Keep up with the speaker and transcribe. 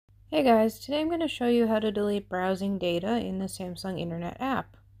Hey guys, today I'm going to show you how to delete browsing data in the Samsung Internet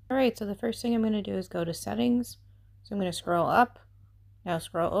app. Alright, so the first thing I'm going to do is go to Settings. So I'm going to scroll up, now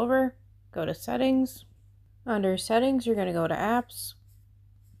scroll over, go to Settings. Under Settings, you're going to go to Apps.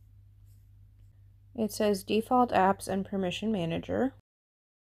 It says Default Apps and Permission Manager.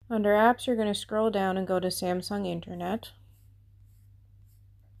 Under Apps, you're going to scroll down and go to Samsung Internet.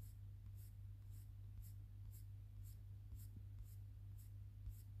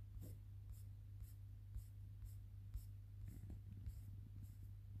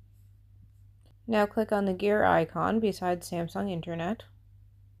 Now click on the gear icon beside Samsung Internet.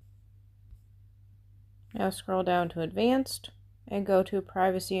 Now scroll down to Advanced and go to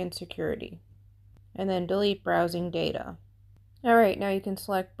Privacy and Security, and then delete browsing data. Alright, now you can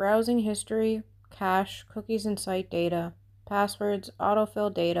select browsing history, cache, cookies and site data, passwords,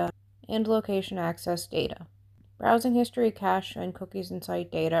 autofill data, and location access data. Browsing history, cache, and cookies and site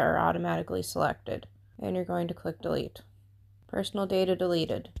data are automatically selected, and you're going to click Delete. Personal data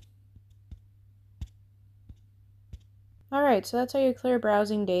deleted. Alright, so that's how you clear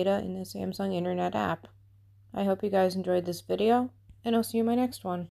browsing data in the Samsung Internet app. I hope you guys enjoyed this video, and I'll see you in my next one.